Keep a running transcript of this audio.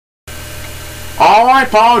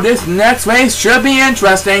Alright, Paul, this next race should be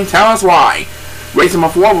interesting. Tell us why. Race number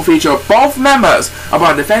 4 will feature both members of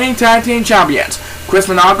our defending tag team champions, Chris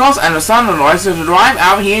Monagos and the son of the license to drive,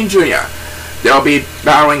 Al Heen Jr. They'll be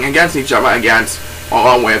battling against each other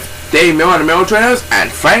along with Dave Miller and the Middle Trainers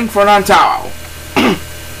and Frank Chao.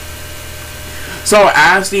 So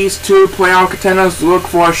as these two playoff contenders look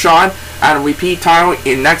for a shot at a repeat title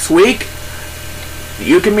in next week,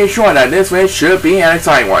 you can be sure that this race should be an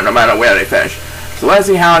exciting one no matter where they finish. So let's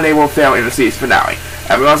see how they will fare in the season finale.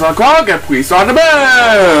 Everyone's on the clock and please start the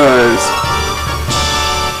buzz!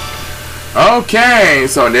 Okay,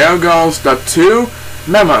 so there goes the two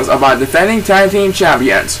members of our defending tag team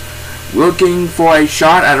champions looking for a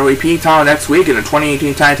shot at a repeat title next week in the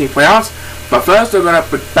 2018 tag team playoffs. But first they're going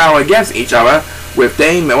to battle against each other with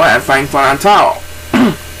Dave Miller and Frank Chao.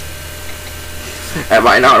 And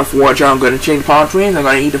right now the four are going to change palm trees. They're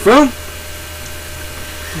going to eat the food.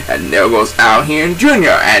 And there goes Al Heen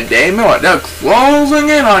Jr. and Dave Miller. They're closing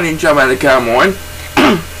in on each other at the Cowboy.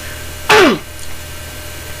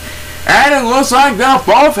 And it looks like they're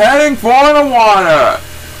both heading for the water.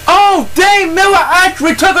 Oh, Dave Miller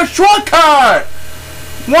actually took a shortcut!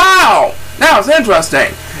 Wow! That was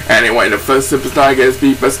interesting. Anyway, the first superstar against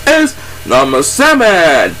Beefus is number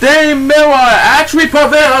 7. Dave Miller actually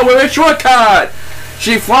prevailed with a shortcut.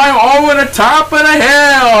 She flying over the top of the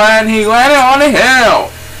hill, and he landed on the hill.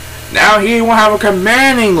 Now he will have a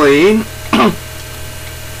commanding lead.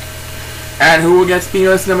 And who will get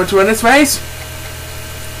Speedless number 2 in this race?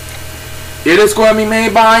 It is going to be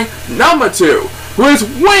made by number 2, who is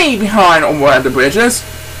way behind over at the bridges.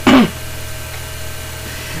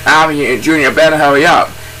 Al Heen Jr. better hurry up.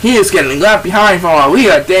 He is getting left behind for our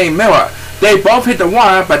leader, Dave Miller. They both hit the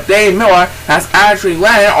water, but Dave Miller has actually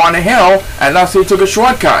landed on the hill, and thus he took a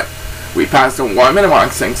shortcut. We passed the 1 minute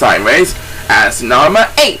mark side race as number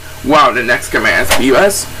 8. Wow, the next command is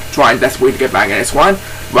Beavis, trying desperately to get back in this one.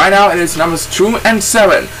 Right now it is numbers 2 and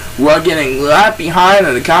 7 who are getting left behind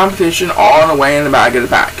in the competition all the way in the back of the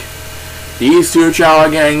pack. These two Chao are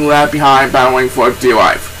getting left behind, battling for dear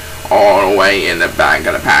life all the way in the back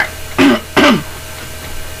of the pack.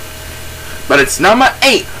 But it's number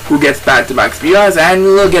 8 who gets back-to-back speeders, and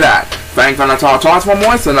look at that. Frank Chao toss one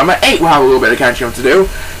more, so number 8 will have a little bit of catching up to do.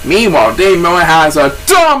 Meanwhile, Dave Miller has a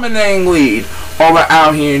dominating lead over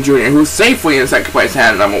Al Heen Jr., who's safely in second place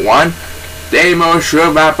at number 1. Dave Miller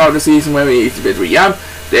should wrap up the season where he needs to be 3 up.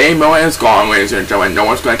 Dave Miller is gone, ladies and gentlemen. No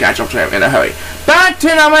one's going to catch up to him in a hurry. Back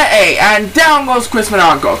to number 8, and down goes Chris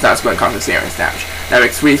Monagos. That's going to cause a serious damage. That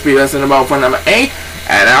makes 3 speeders in the boat for number 8,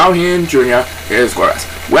 and Al Heen Jr. is glorious.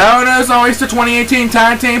 Well, there's always the 2018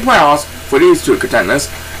 tag team playoffs for these two contenders.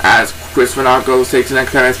 As Chris Monagos takes the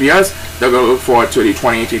next pair of speeders, they're going to look forward to the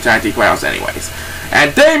 2018 tag team playoffs anyways.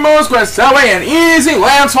 And Dave Miller's going to celebrate an easy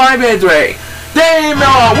landslide victory. Dave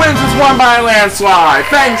Miller wins this one by a landslide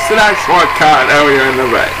thanks to that shortcut earlier in the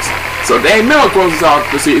race. So Dave Miller closes out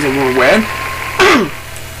the season with a win.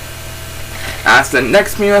 As the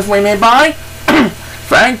next speeders we made by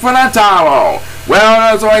Frank Chao. Well,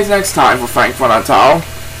 there's always next time for Frank Chao.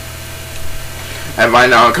 And right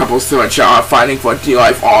now, a couple still at Chao are fighting for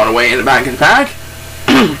D-Life all the way in the back of the pack.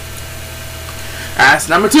 As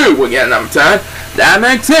number 2, we'll get number 10. That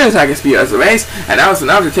makes his second speed as the race, and that was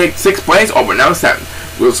enough to take 6th place over number 7.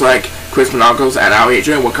 Looks like Chris Monagos and Al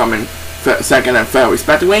Heen will come in 2nd and 3rd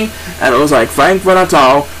respectively, and it looks like Frank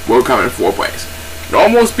Chao will come in 4th place. No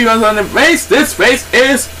more speeders on the race. This race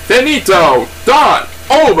is finito. Done.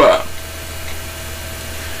 Over.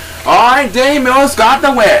 Alright, Dave Miller's got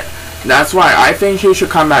the win. That's why I think he should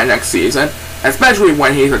come back next season, especially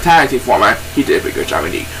when he's a tag team format. He did a good job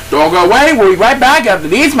indeed. Don't go away, we'll be right back after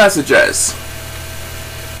these messages.